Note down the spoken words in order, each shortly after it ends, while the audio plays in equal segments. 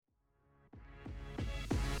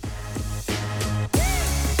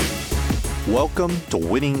Welcome to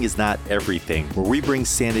Winning is Not Everything, where we bring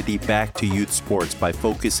sanity back to youth sports by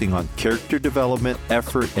focusing on character development,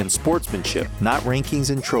 effort, and sportsmanship, not rankings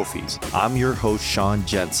and trophies. I'm your host, Sean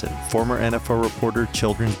Jensen, former NFL reporter,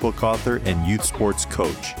 children's book author, and youth sports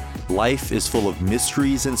coach. Life is full of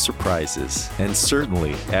mysteries and surprises, and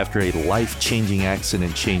certainly after a life-changing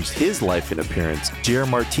accident changed his life in appearance, J.R.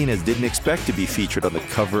 Martinez didn't expect to be featured on the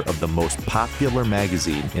cover of the most popular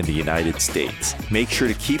magazine in the United States. Make sure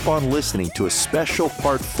to keep on listening to a special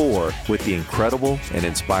Part 4 with the incredible and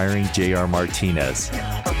inspiring J.R. Martinez.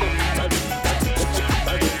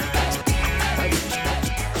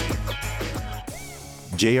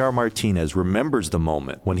 J.R. Martinez remembers the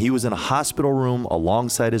moment when he was in a hospital room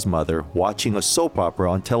alongside his mother watching a soap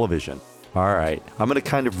opera on television. Alright, I'm going to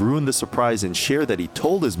kind of ruin the surprise and share that he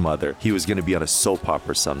told his mother he was going to be on a soap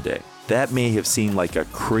opera someday. That may have seemed like a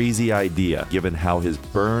crazy idea given how his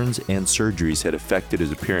burns and surgeries had affected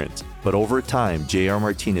his appearance. But over time, J.R.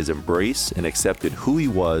 Martinez embraced and accepted who he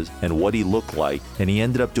was and what he looked like, and he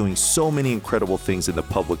ended up doing so many incredible things in the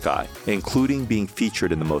public eye, including being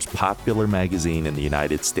featured in the most popular magazine in the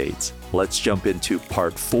United States. Let's jump into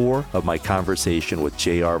Part 4 of my conversation with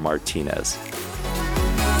J.R. Martinez.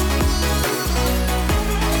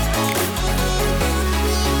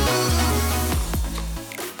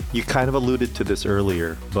 You kind of alluded to this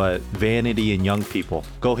earlier, but vanity and young people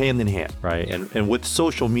go hand in hand, right? And with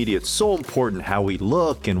social media, it's so important how we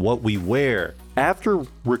look and what we wear. After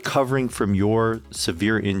recovering from your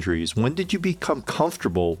severe injuries, when did you become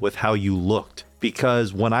comfortable with how you looked?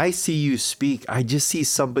 Because when I see you speak, I just see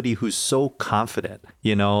somebody who's so confident,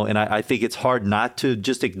 and I think it's hard not to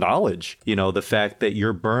just acknowledge, the fact that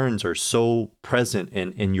your burns are so present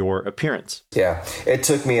in your appearance. Yeah, it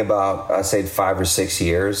took me about, I'd say 5 or 6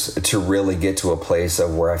 years to really get to a place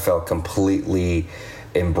of where I felt completely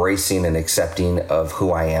embracing and accepting of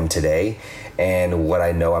who I am today and what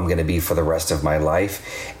I know I'm going to be for the rest of my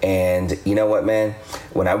life. And you know what, man?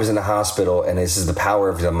 When I was in the hospital, and this is the power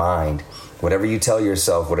of the mind, whatever you tell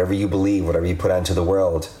yourself, whatever you believe, whatever you put out into the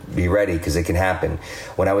world, be ready because it can happen.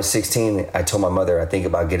 When I was 16, I told my mother I think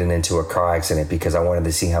about getting into a car accident because I wanted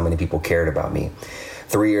to see how many people cared about me.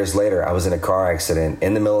 3 years later, I was in a car accident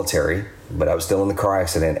in the military, but I was still in the car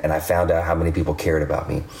accident, and I found out how many people cared about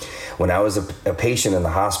me. When I was a patient in the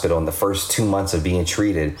hospital in the first 2 months of being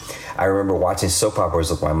treated, I remember watching soap operas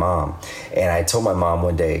with my mom. And I told my mom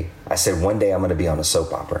one day, I said, one day I'm going to be on a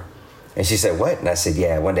soap opera. And she said, what? And I said,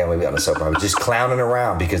 yeah, one day I'm going to be on a soap opera. I was just clowning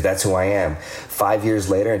around because that's who I am. 5 years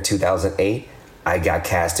later, in 2008, I got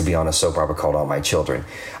cast to be on a soap opera called All My Children.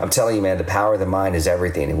 I'm telling you, man, the power of the mind is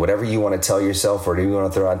everything. And whatever you want to tell yourself or whatever you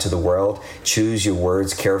want to throw out to the world, choose your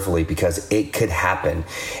words carefully because it could happen.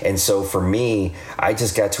 And so for me, I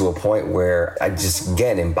just got to a point where I just,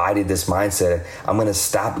 again, embodied this mindset. I'm going to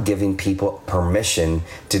stop giving people permission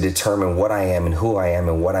to determine what I am and who I am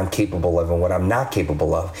and what I'm capable of and what I'm not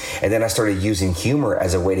capable of. And then I started using humor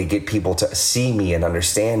as a way to get people to see me and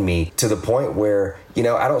understand me to the point where,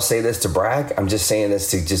 I don't say this to brag. I'm just saying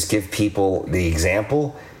this to just give people the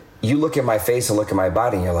example. You look at my face and look at my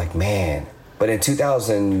body and you're like, man. But in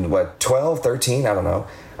 2012, 13, I don't know.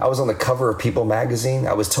 I was on the cover of People magazine.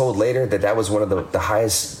 I was told later that was one of the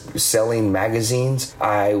highest selling magazines.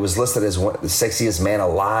 I was listed as the sexiest man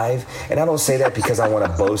alive. And I don't say that because I want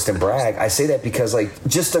to boast and brag. I say that because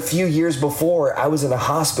just a few years before, I was in a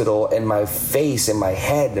hospital and my face and my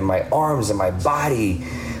head and my arms and my body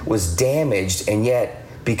was damaged, and yet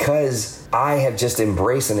because I have just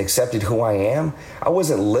embraced and accepted who I am, I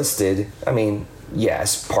wasn't listed. I mean,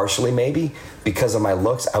 yes, partially maybe because of my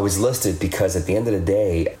looks. I was listed because at the end of the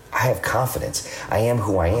day, I have confidence. I am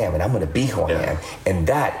who I am, and I'm going to be who I am, and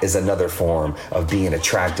that is another form of being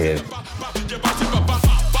attractive.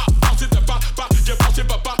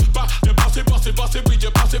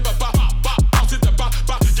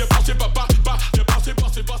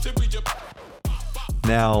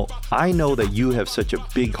 Now, I know that you have such a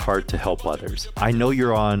big heart to help others. I know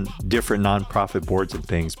you're on different nonprofit boards and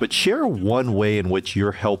things, but share one way in which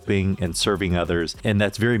you're helping and serving others, and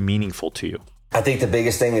that's very meaningful to you. I think the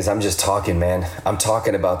biggest thing is I'm just talking, man. I'm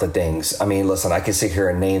talking about the things. I mean, listen, I can sit here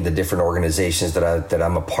and name the different organizations that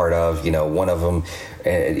I'm a part of. One of them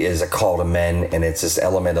is a call to men, and it's this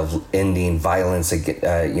element of ending violence,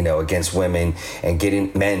 against women and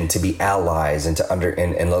getting men to be allies and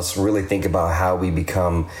and let's really think about how we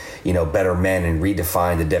become, better men and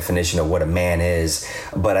redefine the definition of what a man is.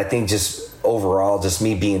 But I think just overall, just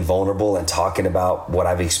me being vulnerable and talking about what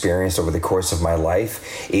I've experienced over the course of my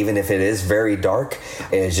life, even if it is very dark,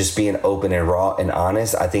 is just being open and raw and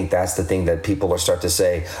honest. I think that's the thing that people will start to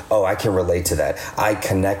say, oh, I can relate to that. I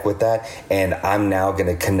connect with that. And I'm now going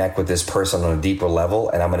to connect with this person on a deeper level.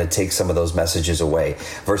 And I'm going to take some of those messages away.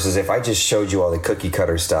 Versus if I just showed you all the cookie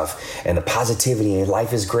cutter stuff and the positivity and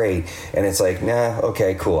life is great. And it's like, nah,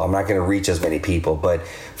 okay, cool. I'm not going to reach as many people. But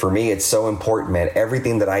for me, it's so important, man.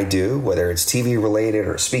 Everything that I do, whether it's TV related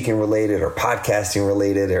or speaking related or podcasting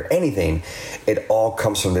related or anything, it all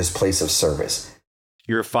comes from this place of service.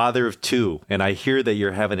 You're a father of two, and I hear that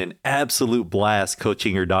you're having an absolute blast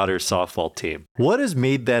coaching your daughter's softball team. What has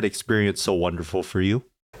made that experience so wonderful for you?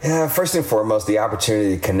 Yeah, first and foremost, the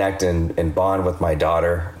opportunity to connect and bond with my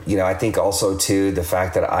daughter. I think also, too, the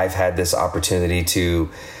fact that I've had this opportunity to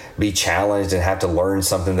be challenged and have to learn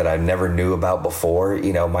something that I never knew about before.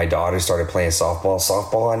 My daughter started playing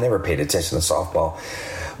softball. I never paid attention to softball.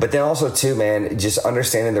 But then also too, man, just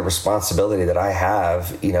understanding the responsibility that I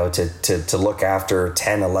have, to look after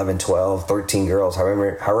 10, 11, 12, 13 girls,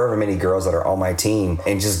 however many girls that are on my team,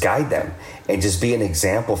 and just guide them and just be an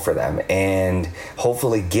example for them and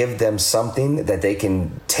hopefully give them something that they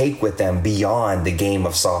can take with them beyond the game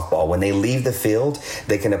of softball. When they leave the field,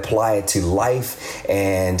 they can apply it to life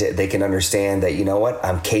and they can understand that,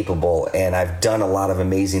 I'm capable and I've done a lot of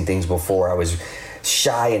amazing things before. I was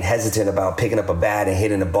shy and hesitant about picking up a bat and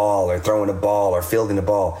hitting a ball or throwing a ball or fielding a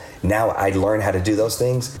ball. Now I learn how to do those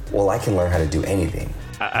things. Well, I can learn how to do anything.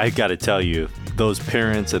 I got to tell you, those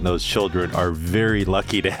parents and those children are very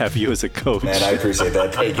lucky to have you as a coach. Man, I appreciate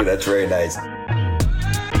that. Thank you. That's very nice.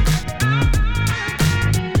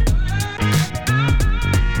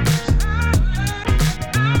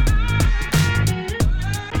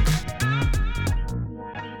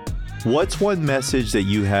 What's one message that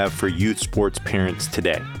you have for youth sports parents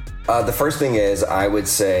today? The first thing I would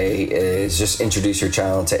say is just introduce your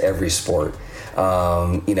child to every sport.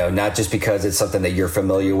 Not just because it's something that you're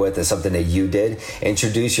familiar with, it's something that you did.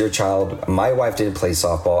 Introduce your child. My wife didn't play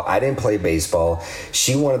softball. I didn't play baseball.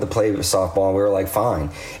 She wanted to play softball, and we were like, fine.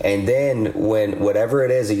 And then when whatever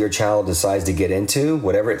it is that your child decides to get into,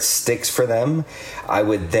 whatever it sticks for them, I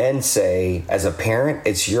would then say, as a parent,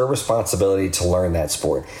 it's your responsibility to learn that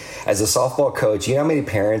sport. As a softball coach, how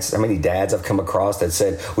many dads I've come across that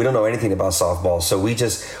said, we don't know anything about softball, so we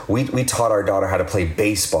taught our daughter how to play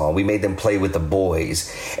baseball. We made them play with the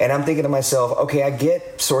boys. And I'm thinking to myself, okay, I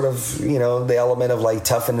get sort of, the element of like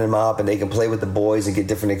toughening them up and they can play with the boys and get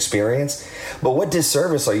different experience. But what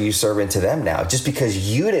disservice are you serving to them now? Just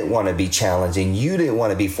because you didn't want to be challenging, you didn't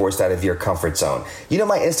want to be forced out of your comfort zone.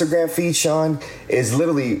 My Instagram feed, Sean, is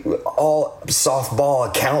literally all softball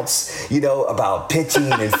accounts, about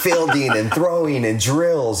pitching and fielding and throwing and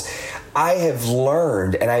drills. I have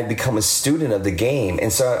learned and I've become a student of the game.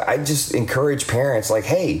 And so I just encourage parents like,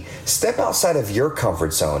 hey, step outside of your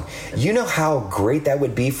comfort zone. You know how great that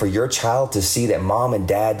would be for your child to see that mom and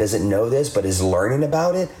dad doesn't know this, but is learning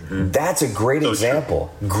about it. Mm-hmm. That's a great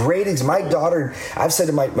example. My daughter, I've said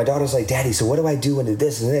to my daughter's like, Daddy, so what do I do into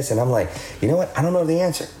this and this? And I'm like, you know what? I don't know the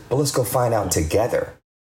answer, but let's go find out together.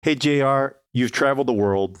 Hey, JR, you've traveled the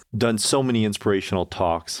world, done so many inspirational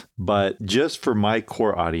talks, but just for my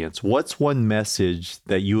core audience, what's one message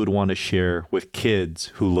that you would want to share with kids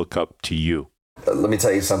who look up to you? Let me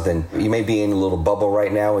tell you something. You may be in a little bubble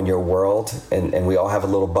right now in your world, and we all have a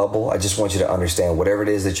little bubble. I just want you to understand whatever it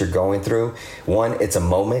is that you're going through. One, it's a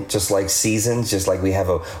moment, just like seasons, just like we have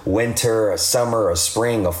a winter, a summer, a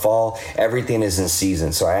spring, a fall. Everything is in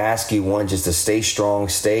season. So I ask you, one, just to stay strong,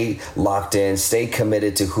 stay locked in, stay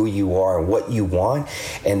committed to who you are and what you want.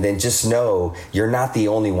 And then just know you're not the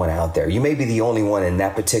only one out there. You may be the only one in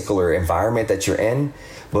that particular environment that you're in.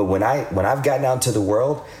 But when I've gotten out into the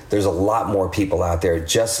world, there's a lot more people out there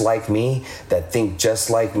just like me, that think just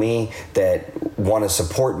like me, that want to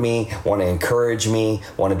support me, want to encourage me,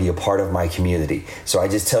 want to be a part of my community. So I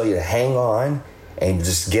just tell you to hang on and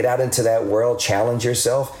just get out into that world, challenge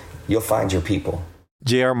yourself. You'll find your people.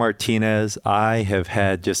 JR Martinez, I have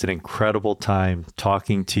had just an incredible time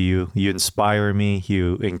talking to you. You inspire me.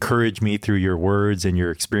 You encourage me through your words and your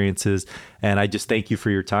experiences. And I just thank you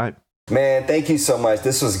for your time. Man, thank you so much.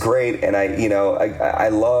 This was great. And I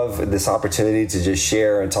love this opportunity to just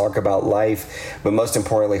share and talk about life, but most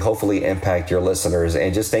importantly, hopefully impact your listeners.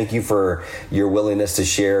 And just thank you for your willingness to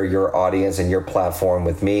share your audience and your platform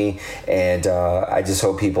with me. And I just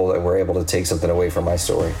hope people that were able to take something away from my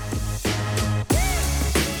story.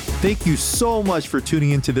 Thank you so much for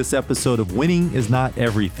tuning into this episode of Winning is Not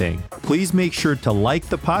Everything. Please make sure to like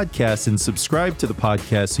the podcast and subscribe to the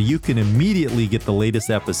podcast so you can immediately get the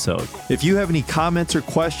latest episode. If you have any comments or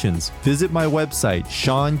questions, visit my website,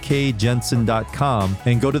 SeanKJensen.com,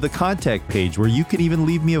 and go to the contact page where you can even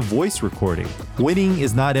leave me a voice recording. Winning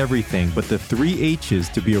is not everything, but the 3 H's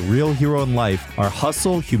to be a real hero in life are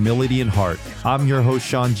hustle, humility, and heart. I'm your host,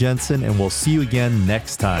 Sean Jensen, and we'll see you again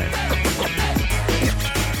next time.